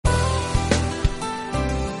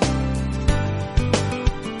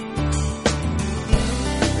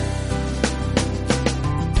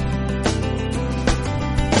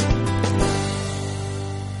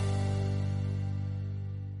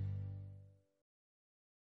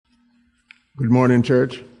Good morning,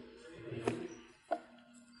 church.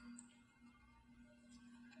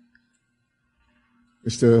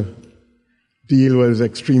 Mr. Deal was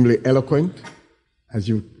extremely eloquent, as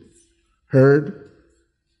you heard,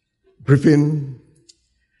 gripping,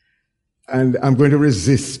 and I'm going to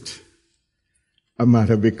resist a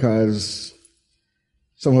matter because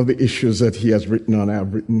some of the issues that he has written on,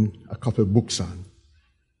 I've written a couple of books on.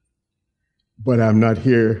 But I'm not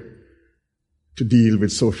here to deal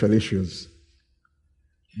with social issues,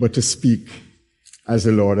 but to speak as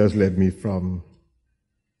the Lord has led me from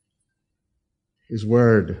His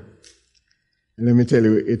Word. And let me tell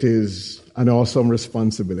you, it is an awesome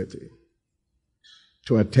responsibility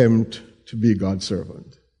to attempt to be God's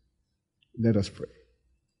servant. Let us pray.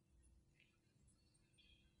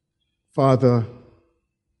 Father,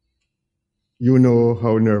 you know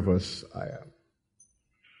how nervous I am.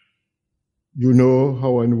 You know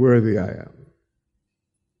how unworthy I am.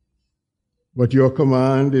 But your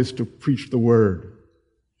command is to preach the word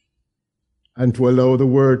and to allow the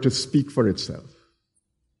word to speak for itself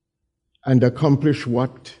and accomplish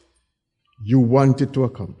what you want it to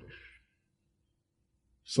accomplish.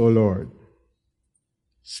 So, Lord,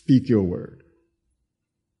 speak your word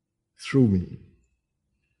through me.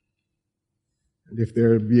 And if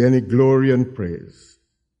there be any glory and praise,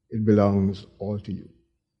 it belongs all to you.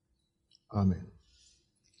 Amen.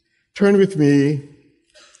 Turn with me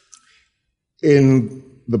in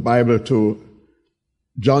the Bible to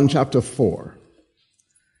John chapter 4.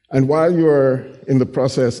 And while you are in the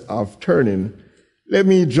process of turning, let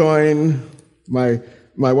me join my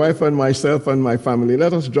wife and myself and my family.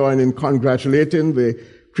 Let us join in congratulating the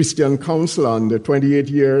Christian Council on the 28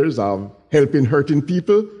 years of helping hurting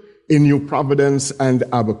people in New Providence and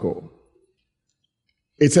Abaco.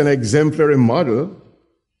 It's an exemplary model.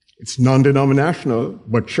 It's non-denominational,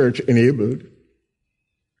 but church-enabled.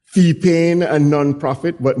 Fee-paying and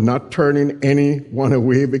non-profit, but not turning anyone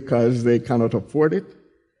away because they cannot afford it.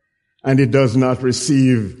 And it does not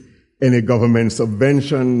receive any government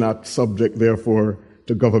subvention, not subject, therefore,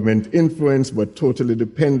 to government influence, but totally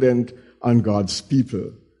dependent on God's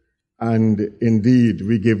people. And indeed,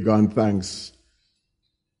 we give God thanks,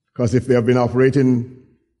 because if they have been operating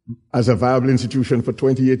as a viable institution for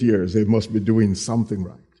 28 years, they must be doing something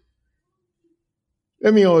right.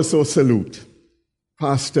 Let me also salute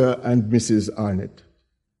Pastor and Mrs. Arnett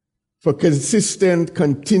for consistent,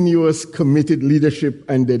 continuous, committed leadership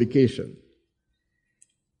and dedication.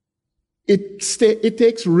 It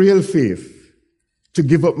takes real faith to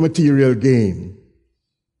give up material gain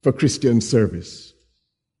for Christian service.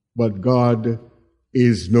 But God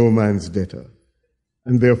is no man's debtor.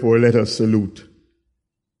 And therefore, let us salute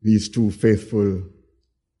these two faithful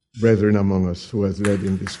brethren among us who has led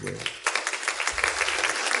in this way.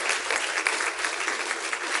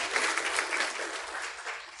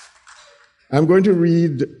 I'm going to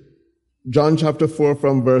read John chapter 4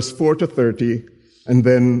 from verse 4 to 30 and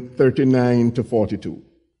then 39 to 42.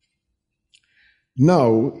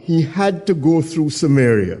 Now, he had to go through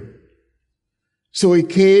Samaria. So he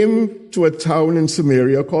came to a town in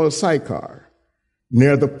Samaria called Sychar,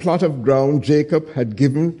 near the plot of ground Jacob had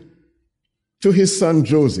given to his son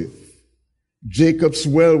Joseph. Jacob's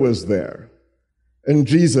well was there. And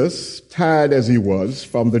Jesus, tired as he was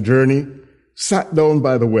from the journey, sat down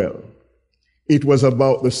by the well. It was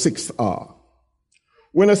about the 6th hour,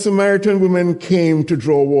 when a Samaritan woman came to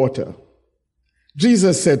draw water.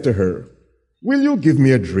 Jesus said to her, "Will you give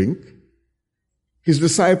me a drink?" His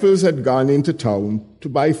disciples had gone into town to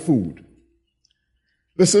buy food.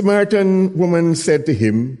 The Samaritan woman said to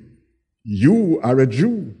him, "You are a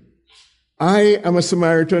Jew. I am a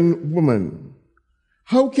Samaritan woman.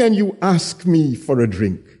 How can you ask me for a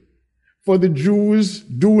drink?" For the Jews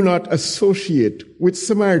do not associate with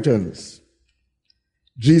Samaritans.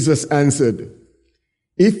 Jesus answered,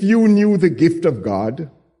 "If you knew the gift of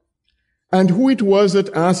God and who it was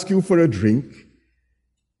that asked you for a drink,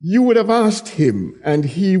 you would have asked him, and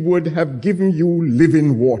he would have given you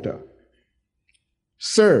living water."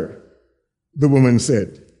 "Sir," the woman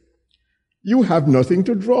said, "you have nothing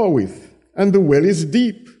to draw with, and the well is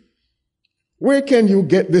deep. Where can you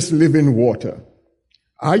get this living water?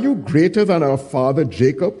 Are you greater than our father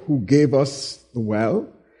Jacob, who gave us the well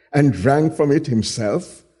and drank from it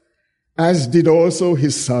himself, as did also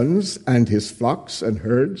his sons and his flocks and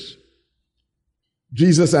herds?"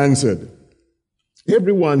 Jesus answered,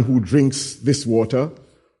 "Everyone who drinks this water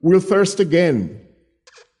will thirst again.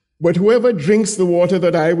 But whoever drinks the water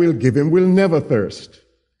that I will give him will never thirst.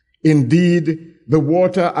 Indeed, the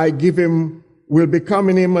water I give him will become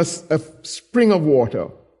in him a spring of water,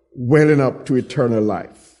 welling up to eternal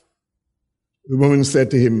life." The woman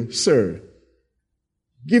said to him, "Sir,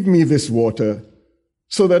 give me this water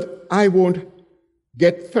so that I won't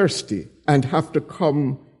get thirsty and have to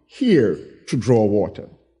come here to draw water.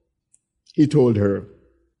 He told her,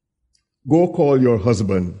 go call your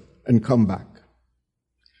husband and come back.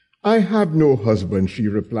 I have no husband, she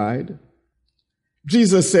replied.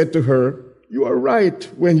 Jesus said to her, you are right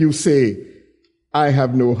when you say, I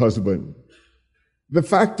have no husband. The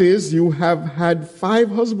fact is, you have had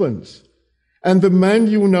 5 husbands, and the man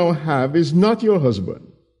you now have is not your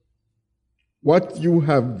husband. What you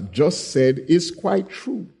have just said is quite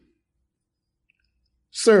true.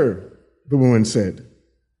 Sir, the woman said,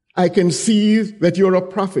 I can see that you're a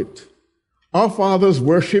prophet. Our fathers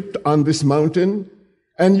worshipped on this mountain,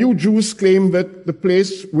 and you Jews claim that the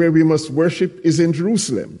place where we must worship is in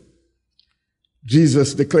Jerusalem.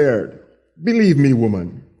 Jesus declared, believe me,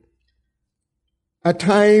 woman, a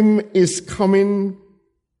time is coming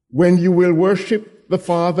when you will worship the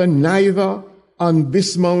Father neither on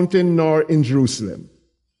this mountain nor in Jerusalem.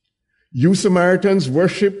 You Samaritans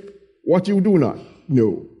worship what you do not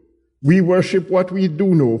know. We worship what we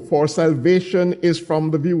do know, for salvation is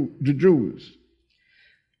from the Jews.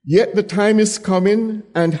 Yet the time is coming,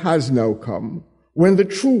 and has now come, when the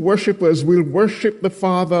true worshippers will worship the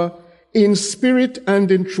Father in spirit and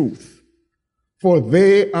in truth, for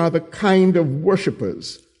they are the kind of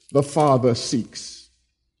worshippers the Father seeks.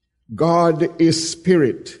 God is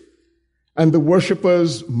spirit, and the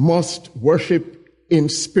worshippers must worship in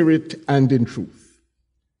spirit and in truth.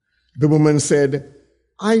 The woman said,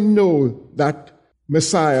 I know that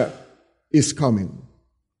Messiah is coming.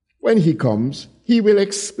 When he comes, he will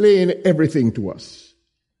explain everything to us.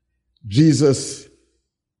 Jesus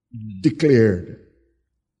declared,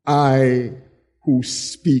 I who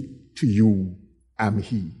speak to you am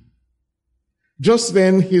he. Just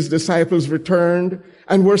then his disciples returned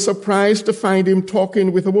and were surprised to find him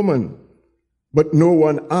talking with a woman. But no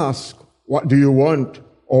one asked, what do you want?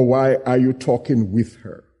 Or why are you talking with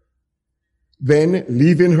her? Then,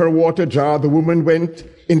 leaving her water jar, the woman went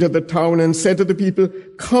into the town and said to the people,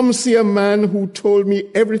 come see a man who told me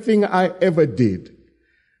everything I ever did.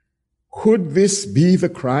 Could this be the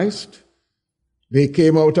Christ? They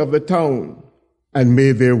came out of the town and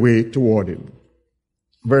made their way toward him.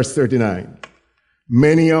 Verse 39.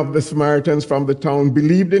 Many of the Samaritans from the town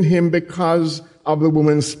believed in him because of the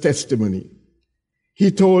woman's testimony.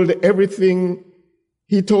 He told me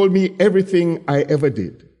everything I ever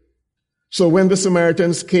did. So when the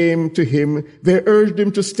Samaritans came to him, they urged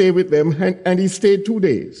him to stay with them, and he stayed 2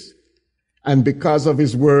 days. And because of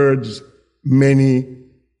his words, many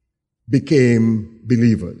became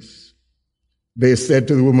believers. They said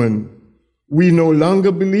to the woman, we no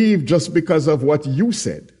longer believe just because of what you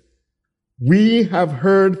said. We have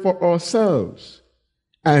heard for ourselves,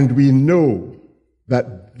 and we know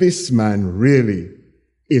that this man really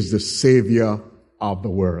is the Savior of the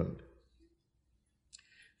world.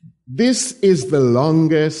 This is the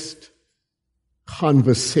longest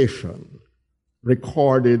conversation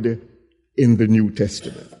recorded in the New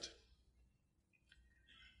Testament.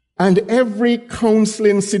 And every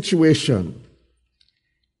counseling situation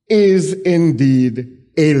is indeed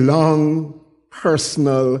a long,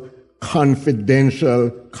 personal, confidential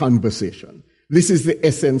conversation. This is the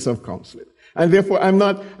essence of counseling. And therefore, I'm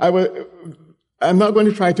not going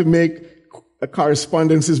to try to make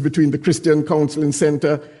correspondences between the Christian Counseling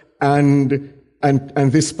Center and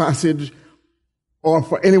this passage, or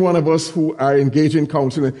for any one of us who are engaged in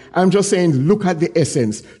counseling. I'm just saying, look at the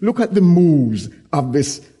essence. Look at the moves of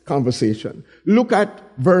this conversation. Look at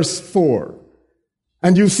verse 4.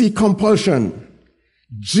 And you see compulsion.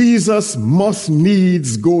 Jesus must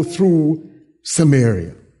needs go through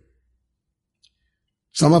Samaria.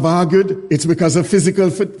 Some have argued it's because of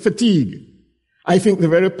physical fatigue. I think the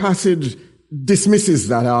very passage dismisses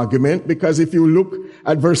that argument, because if you look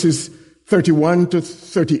at verses 31 to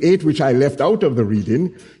 38, which I left out of the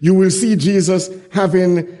reading, you will see Jesus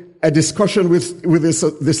having a discussion with his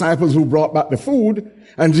disciples who brought back the food,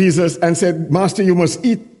 and said, Master, you must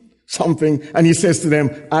eat something. And he says to them,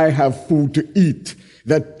 I have food to eat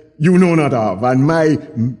that you know not of, and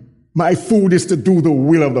my food is to do the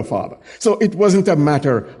will of the Father. So it wasn't a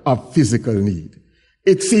matter of physical need.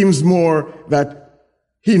 It seems more that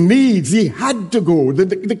he had to go.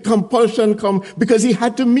 The compulsion come because he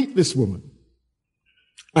had to meet this woman.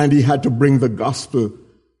 And he had to bring the gospel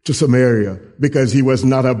to Samaria, because he was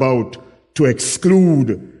not about to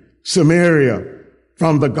exclude Samaria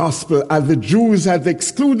from the gospel, as the Jews had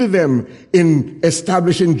excluded them in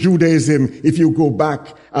establishing Judaism, if you go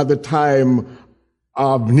back at the time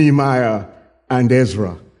of Nehemiah and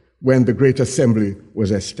Ezra, when the Great Assembly was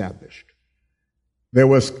established. There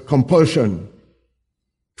was compulsion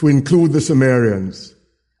to include the Samaritans,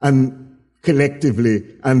 and collectively,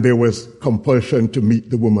 and there was compulsion to meet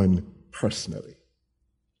the woman personally.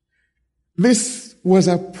 This was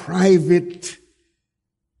a private,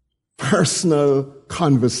 personal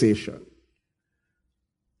conversation.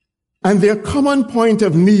 And their common point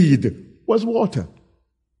of need was water.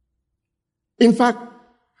 In fact,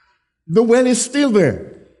 the well is still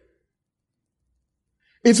there.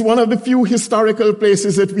 It's one of the few historical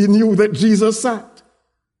places that we knew that Jesus sat.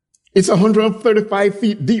 It's 135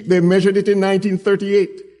 feet deep. They measured it in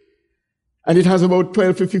 1938. And it has about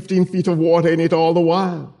 12 to 15 feet of water in it all the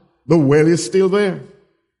while. The well is still there.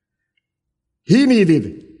 He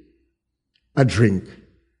needed a drink.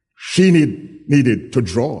 She needed to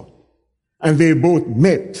draw. And they both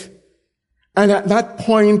met. And at that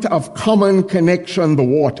point of common connection, the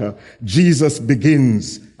water, Jesus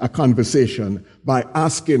begins a conversation by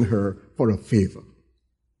asking her for a favor.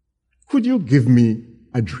 Could you give me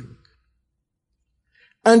a drink?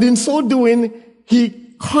 And in so doing,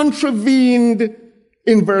 he contravened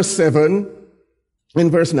in verse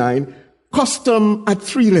 9, custom at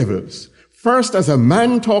three levels. First, as a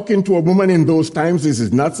man talking to a woman in those times, this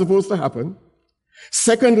is not supposed to happen.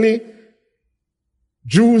 Secondly,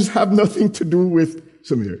 Jews have nothing to do with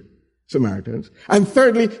Samaritans. And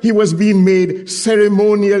thirdly, he was being made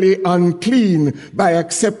ceremonially unclean by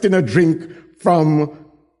accepting a drink from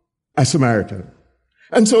a Samaritan.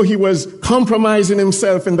 And so he was compromising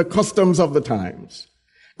himself in the customs of the times.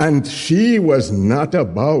 And she was not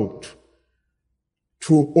about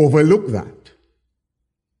to overlook that.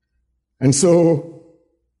 And so,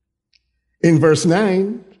 in verse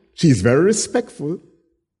 9, she's very respectful.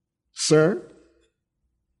 Sir,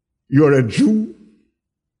 you're a Jew.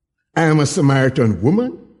 I am a Samaritan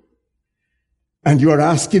woman. And you are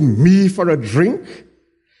asking me for a drink?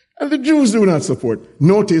 And the Jews do not support.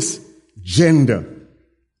 Notice gender,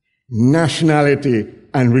 nationality,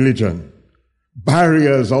 and religion.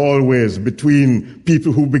 Barriers always between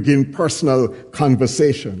people who begin personal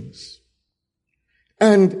conversations.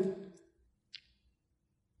 And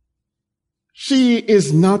she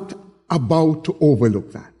is not about to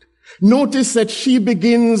overlook that. Notice that she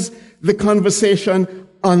begins the conversation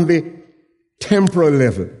on the temporal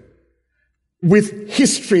level, with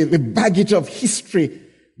history, the baggage of history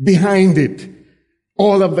behind it,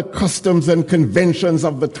 all of the customs and conventions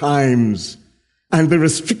of the times, and the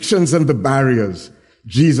restrictions and the barriers.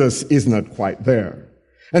 Jesus is not quite there.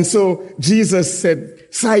 And so Jesus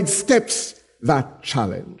sidesteps that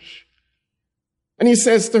challenge. And he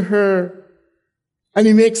says to her, and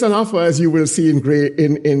he makes an offer, as you will see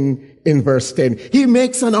in verse 10. He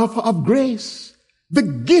makes an offer of grace, the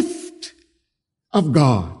gift of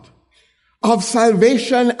God, of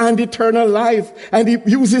salvation and eternal life. And he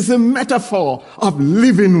uses the metaphor of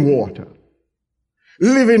living water.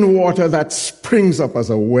 Living water that springs up as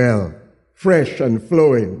a well, fresh and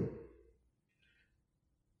flowing.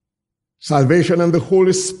 Salvation and the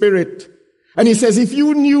Holy Spirit. And he says, if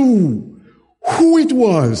you knew who it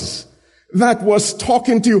was that was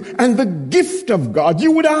talking to you and the gift of God,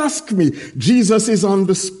 you would ask me. Jesus is on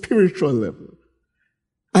the spiritual level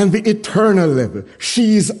and the eternal level.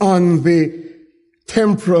 She's on the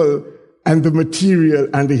temporal and the material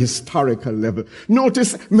and the historical level.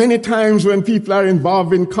 Notice many times when people are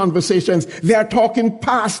involved in conversations, they are talking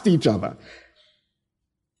past each other.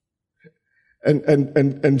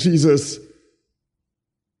 And Jesus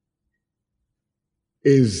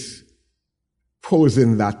is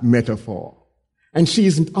posing that metaphor. And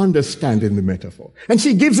she's understanding the metaphor. And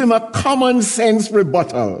she gives him a common sense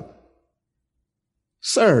rebuttal.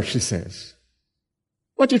 Sir, she says,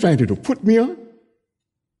 what are you trying to do? Put me on?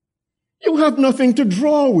 You have nothing to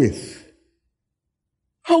draw with.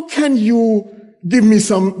 How can you give me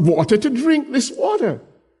some water to drink this water?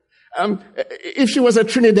 If she was a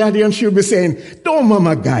Trinidadian, she would be saying, don't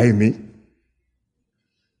mama guy me.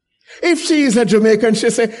 If she is a Jamaican,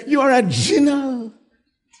 she'll say, you are a Jinal.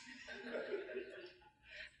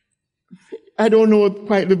 I don't know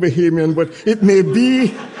quite the Bahamian, but it may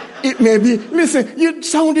be. Listen, you're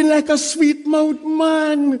sounding like a sweet-mouthed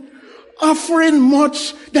man, offering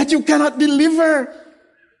much that you cannot deliver.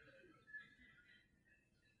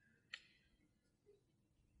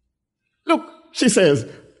 Look, she says,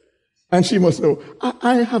 and she must know,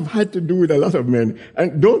 I have had to do with a lot of men,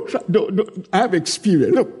 and don't I have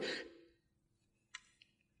experience. Look.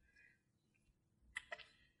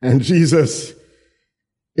 And Jesus,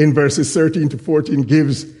 in verses 13 to 14,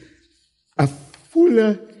 gives a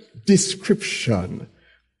fuller description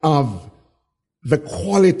of the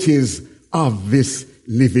qualities of this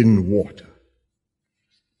living water.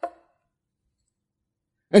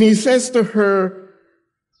 And he says to her,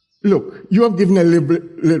 look, you have given a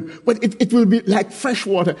little, but it will be like fresh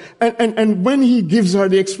water. And when he gives her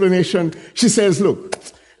the explanation, she says, look,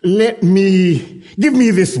 give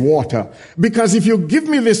me this water, because if you give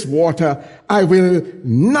me this water, I will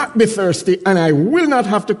not be thirsty and I will not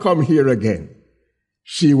have to come here again.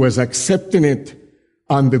 She was accepting it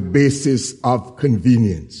on the basis of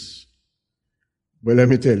convenience. But let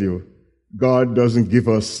me tell you, God doesn't give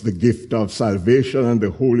us the gift of salvation and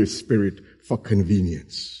the Holy Spirit for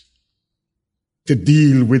convenience, to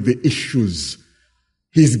deal with the issues.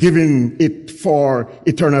 He's given it for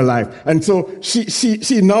eternal life. And so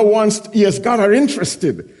she now he has got her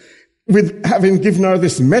interested with having given her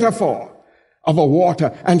this metaphor of a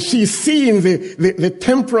water. And she's seeing the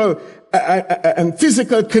temporal and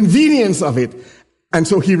physical convenience of it. And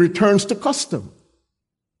so he returns to custom.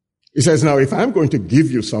 He says, now, if I'm going to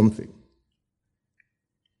give you something,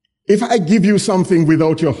 if I give you something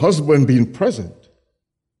without your husband being present,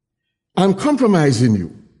 I'm compromising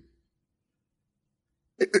you.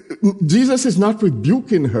 Jesus is not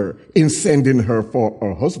rebuking her in sending her for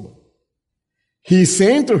her husband. He's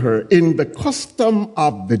saying to her, in the custom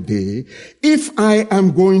of the day, if I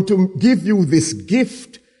am going to give you this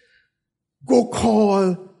gift, go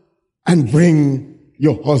call and bring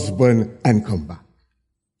your husband and come back.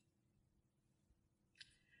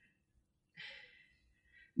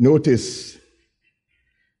 Notice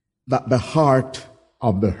that the heart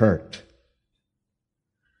of the hurt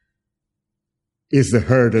is the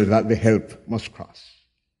hurdle that the help must cross.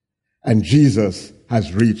 And Jesus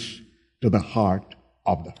has reached to the heart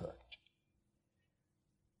of the hurt.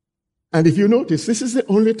 And if you notice, this is the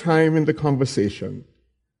only time in the conversation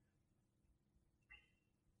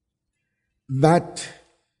that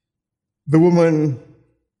the woman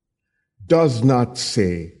does not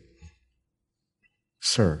say,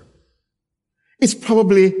 sir. It's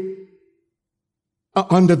probably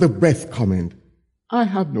under the breath comment, I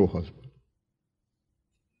have no husband.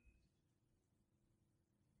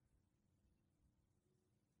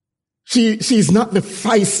 She's not the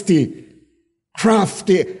feisty,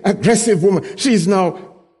 crafty, aggressive woman. She's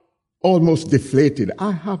now almost deflated.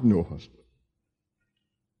 I have no husband.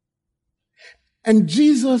 And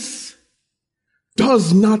Jesus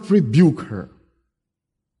does not rebuke her.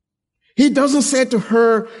 He doesn't say to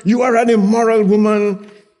her, you are an immoral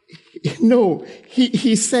woman. No,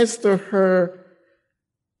 he says to her,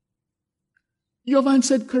 you have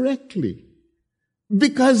answered correctly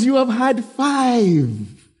because you have had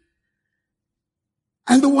 5.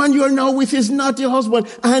 And the one you are now with is not your husband.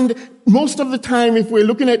 And most of the time, if we're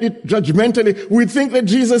looking at it judgmentally, we think that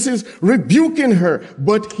Jesus is rebuking her,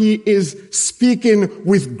 but he is speaking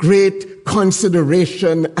with great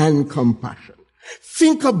consideration and compassion.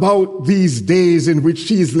 Think about these days in which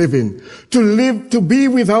she is living. To be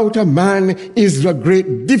without a man is a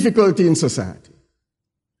great difficulty in society.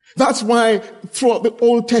 That's why throughout the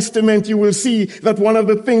Old Testament you will see that one of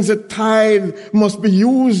the things that tithe must be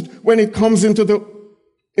used when it comes into the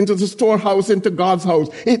storehouse, into God's house.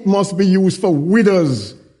 It must be used for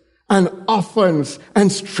widows and orphans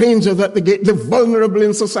and strangers at the gate, the vulnerable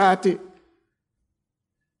in society.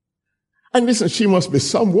 And listen, she must be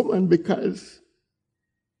some woman because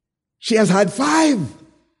she has had 5.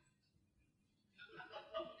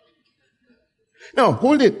 Now,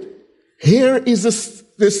 hold it. Here is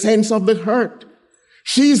the sense of the hurt.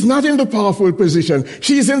 She's not in the powerful position.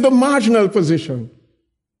 She's in the marginal position.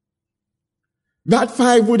 That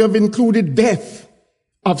 5 would have included death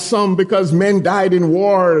of some because men died in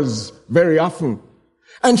wars very often.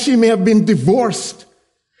 And she may have been divorced.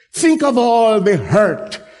 Think of all the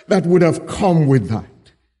hurt that would have come with that.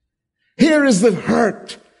 Here is the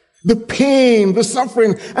hurt, the pain, the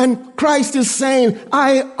suffering. And Christ is saying,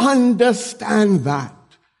 I understand that.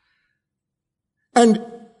 And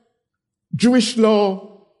Jewish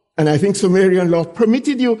law, and I think Sumerian law,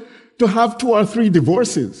 permitted you to have 2 or 3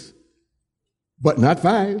 divorces, but not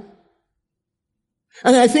 5.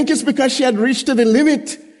 And I think it's because she had reached to the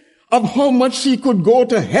limit of how much she could go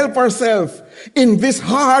to help herself in this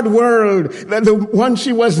hard world that the one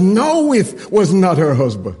she was now with was not her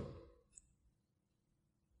husband.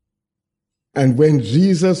 And when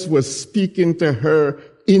Jesus was speaking to her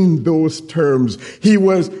in those terms,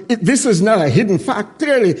 this is not a hidden fact.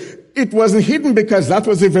 Clearly, it wasn't hidden because that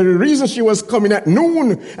was the very reason she was coming at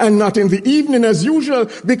noon and not in the evening as usual,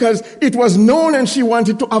 because it was known and she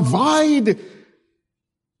wanted to avoid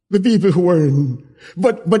the people who were in.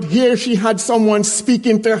 But here she had someone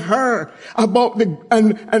speaking to her about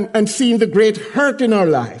and seeing the great hurt in her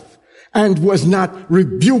life, and was not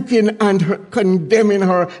rebuking and condemning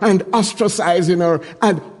her and ostracizing her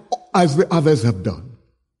and as the others have done.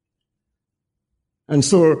 And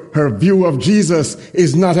so her view of Jesus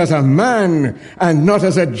is not as a man and not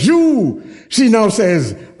as a Jew. She now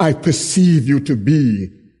says, I perceive you to be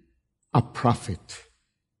a prophet.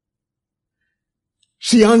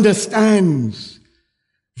 She understands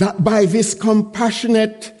that by this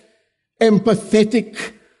compassionate,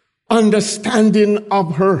 empathetic understanding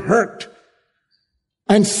of her hurt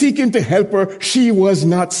and seeking to help her, she was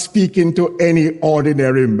not speaking to any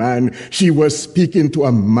ordinary man. She was speaking to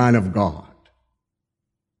a man of God.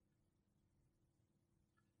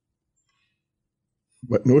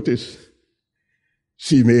 But notice,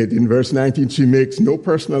 in verse 19, she makes no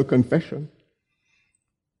personal confession.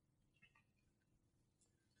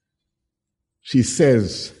 She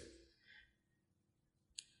says,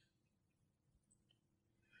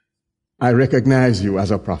 I recognize you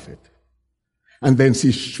as a prophet. And then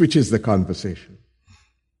she switches the conversation.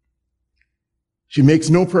 She makes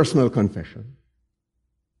no personal confession.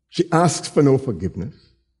 She asks for no forgiveness.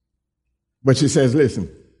 But she says,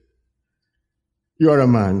 listen, you are a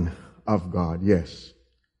man of God, yes.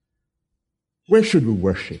 Where should we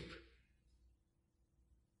worship?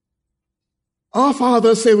 Our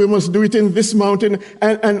fathers say we must do it in this mountain,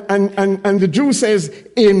 and the Jew says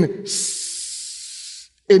in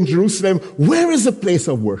Jerusalem. Where is the place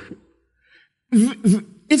of worship?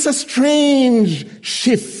 It's a strange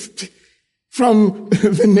shift from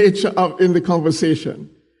the nature in the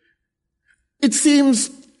conversation. It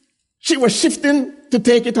seems she was shifting to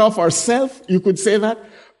take it off herself, you could say that.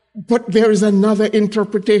 But there is another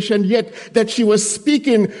interpretation yet, that she was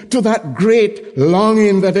speaking to that great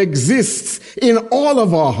longing that exists in all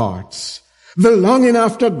of our hearts. The longing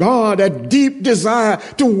after God, a deep desire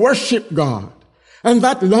to worship God. And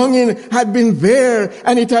that longing had been there,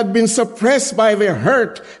 and it had been suppressed by the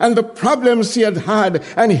hurt and the problems she had had.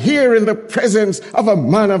 And here in the presence of a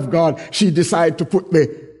man of God, she decided to put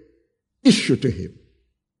the issue to him.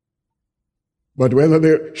 But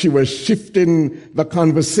whether she was shifting the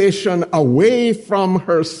conversation away from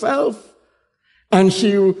herself and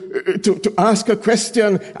to ask a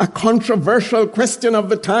question, a controversial question of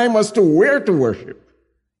the time as to where to worship,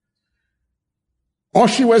 or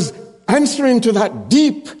she was answering to that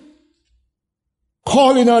deep,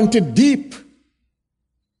 calling on to deep,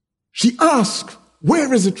 she asked,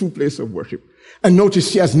 where is the true place of worship? And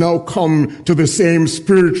notice she has now come to the same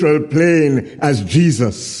spiritual plane as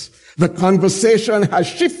Jesus. The conversation has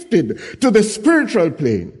shifted to the spiritual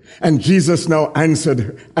plane. And Jesus now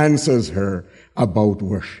answers her about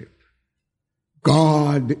worship.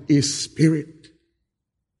 God is spirit.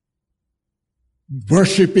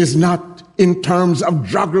 Worship is not in terms of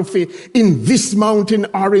geography in this mountain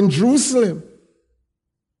or in Jerusalem.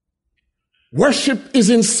 Worship is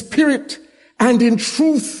in spirit and in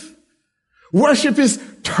truth. Worship is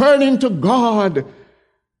turning to God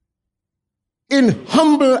in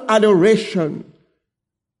humble adoration,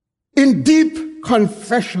 in deep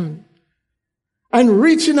confession, and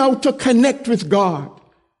reaching out to connect with God.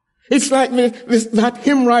 It's like that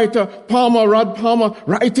hymn writer, Rod Palmer,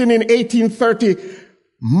 writing in 1830,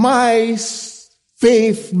 my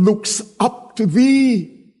faith looks up to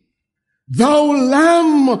thee, thou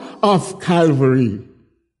Lamb of Calvary.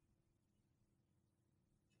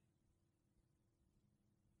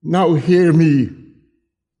 Now hear me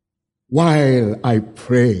while I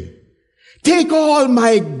pray. Take all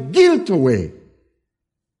my guilt away,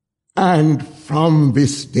 and from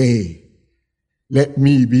this day, let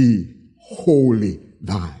me be wholly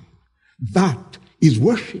thine. That is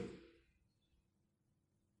worship.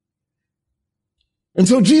 And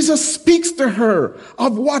so Jesus speaks to her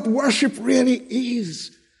of what worship really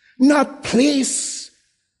is. Not place,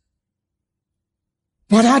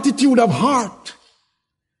 but attitude of heart.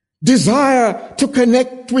 Desire to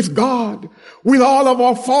connect with God, with all of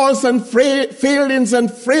our faults and failings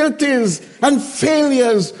and frailties and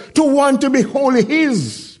failures, to want to be wholly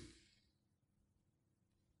His.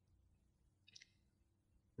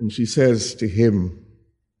 And she says to him,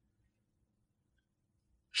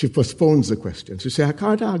 she postpones the question. She says, I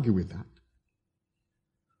can't argue with that.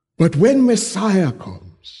 But when Messiah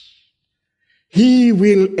comes, He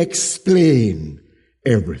will explain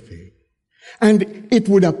everything. And it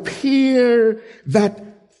would appear that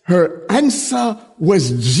her answer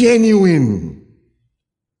was genuine,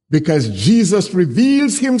 because Jesus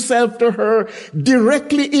reveals Himself to her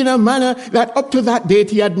directly in a manner that up to that date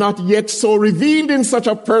He had not yet so revealed in such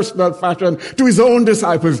a personal fashion to His own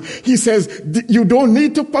disciples. He says, you don't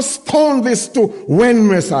need to postpone this to when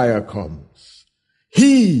Messiah comes.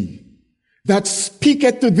 He that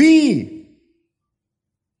speaketh to thee,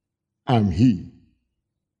 am He.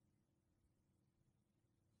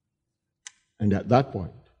 And at that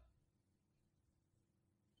point,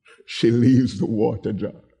 she leaves the water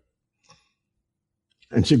jar.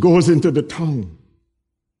 And she goes into the town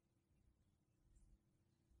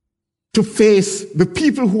to face the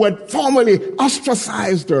people who had formerly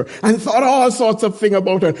ostracized her and thought all sorts of things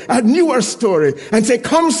about her and knew her story, and say,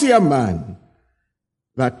 come see a man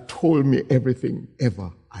that told me everything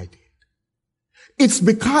ever I did. It's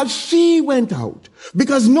because she went out.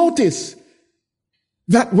 Because notice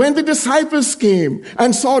that when the disciples came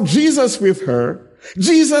and saw Jesus with her,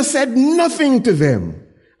 Jesus said nothing to them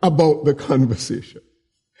about the conversation.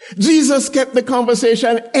 Jesus kept the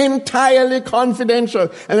conversation entirely confidential.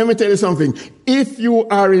 And let me tell you something. If you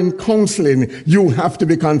are in counseling, you have to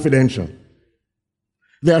be confidential.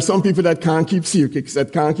 There are some people that can't keep secrets,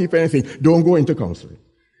 that can't keep anything. Don't go into counseling.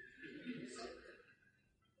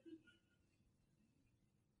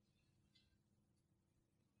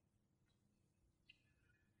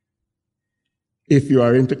 If you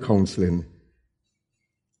are into counseling,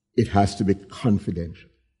 it has to be confidential.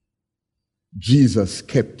 Jesus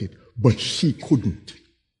kept it, but she couldn't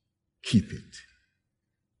keep it.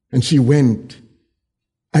 And she went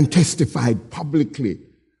and testified publicly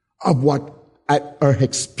of what her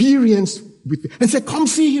experience with it, and said, come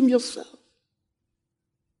see him yourself.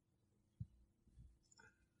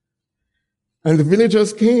 And the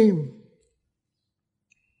villagers came.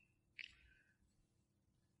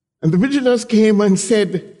 And the villagers came and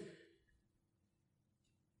said,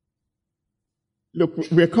 look,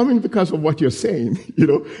 we're coming because of what you're saying. You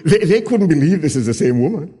know, they couldn't believe this is the same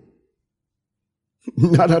woman.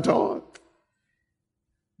 Not at all.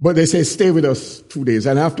 But they say, stay with us 2 days.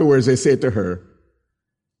 And afterwards they say to her,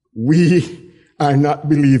 we are not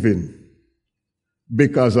believing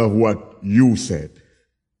because of what you said.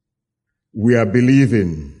 We are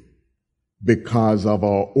believing because of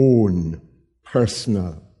our own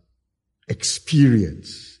personal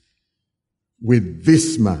experience with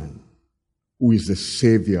this man who is the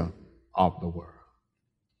Savior of the world.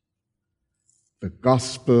 The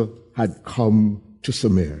gospel had come to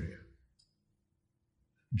Samaria.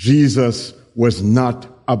 Jesus was not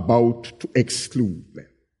about to exclude them.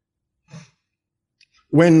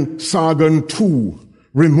 When Sargon II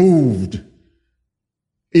removed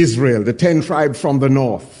Israel, the 10 tribes from the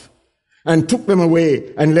north, and took them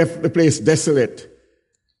away and left the place desolate,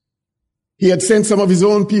 he had sent some of his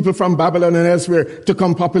own people from Babylon and elsewhere to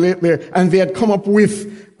come populate there, and they had come up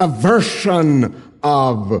with a version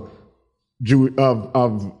of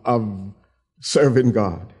serving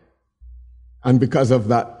God. And because of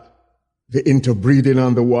that, the interbreeding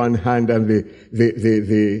on the one hand and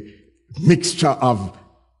the mixture of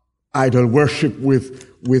idol worship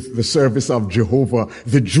with the service of Jehovah,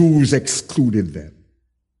 the Jews excluded them.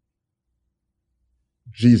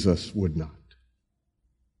 Jesus would not.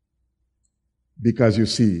 Because you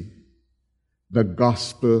see, the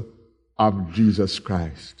gospel of Jesus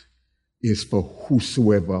Christ is for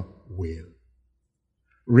whosoever will.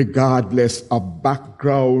 Regardless of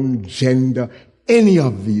background, gender, any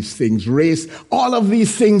of these things, race, all of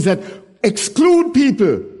these things that exclude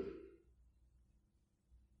people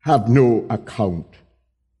have no account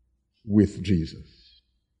with Jesus.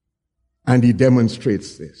 And he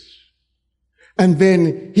demonstrates this. And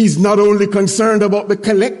then he's not only concerned about the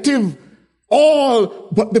collective, all,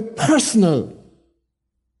 but the personal.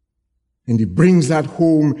 And he brings that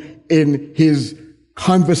home in his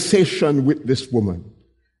conversation with this woman.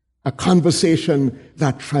 A conversation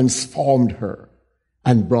that transformed her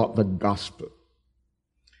and brought the gospel.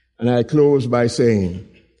 And I close by saying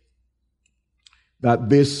that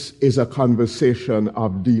this is a conversation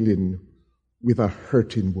of dealing with a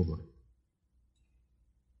hurting woman.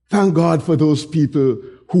 Thank God for those people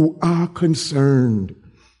who are concerned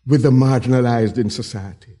with the marginalized in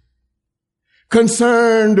society.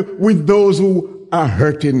 Concerned with those who are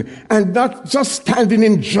hurting and not just standing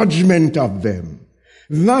in judgment of them.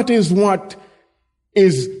 That is what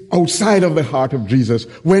is outside of the heart of Jesus,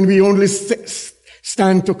 when we only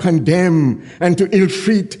stand to condemn and to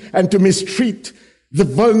ill-treat and to mistreat the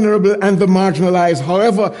vulnerable and the marginalized,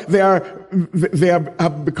 however they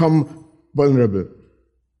have become vulnerable.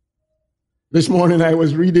 This morning I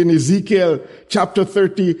was reading Ezekiel chapter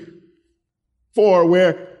 34,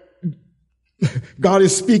 where God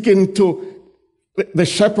is speaking to the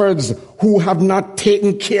shepherds who have not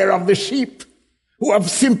taken care of the sheep, who have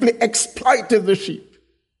simply exploited the sheep.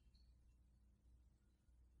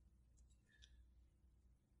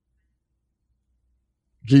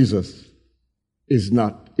 Jesus is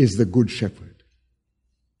the good shepherd.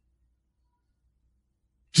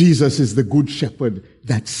 Jesus is the good shepherd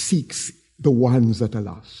that seeks the ones that are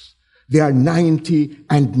lost. There are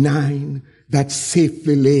 99 that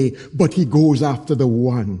safely lay, but he goes after the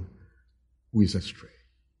one who is astray.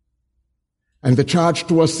 And the charge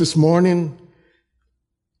to us this morning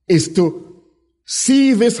is to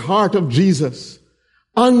see this heart of Jesus,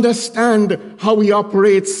 understand how he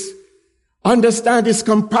operates, understand his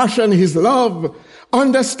compassion, his love,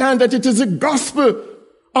 understand that it is the gospel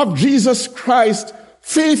of Jesus Christ,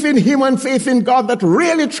 faith in him and faith in God that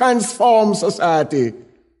really transforms society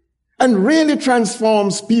and really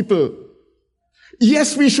transforms people.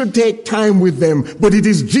 Yes, we should take time with them, but it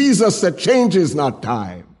is Jesus that changes, not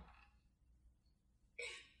time.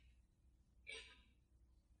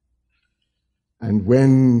 And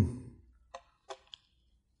when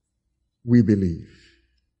we believe,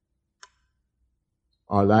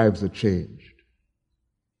 our lives are changed,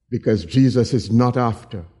 because Jesus is not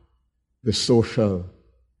after the social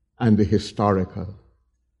and the historical.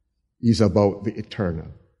 He's about the eternal.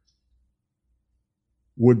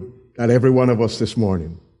 Would that every one of us this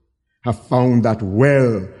morning have found that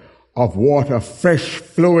well of water, fresh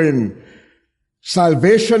flowing,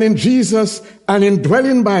 salvation in Jesus and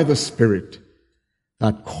indwelling by the Spirit,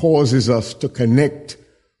 that causes us to connect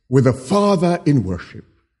with the Father in worship,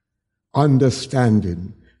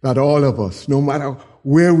 understanding that all of us, no matter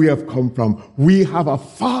where we have come from, we have a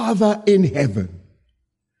Father in heaven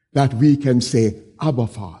that we can say, Abba,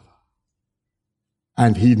 Father.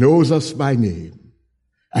 And he knows us by name,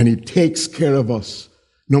 and he takes care of us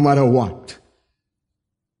no matter what,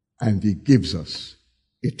 and he gives us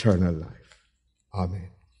eternal life. Amen.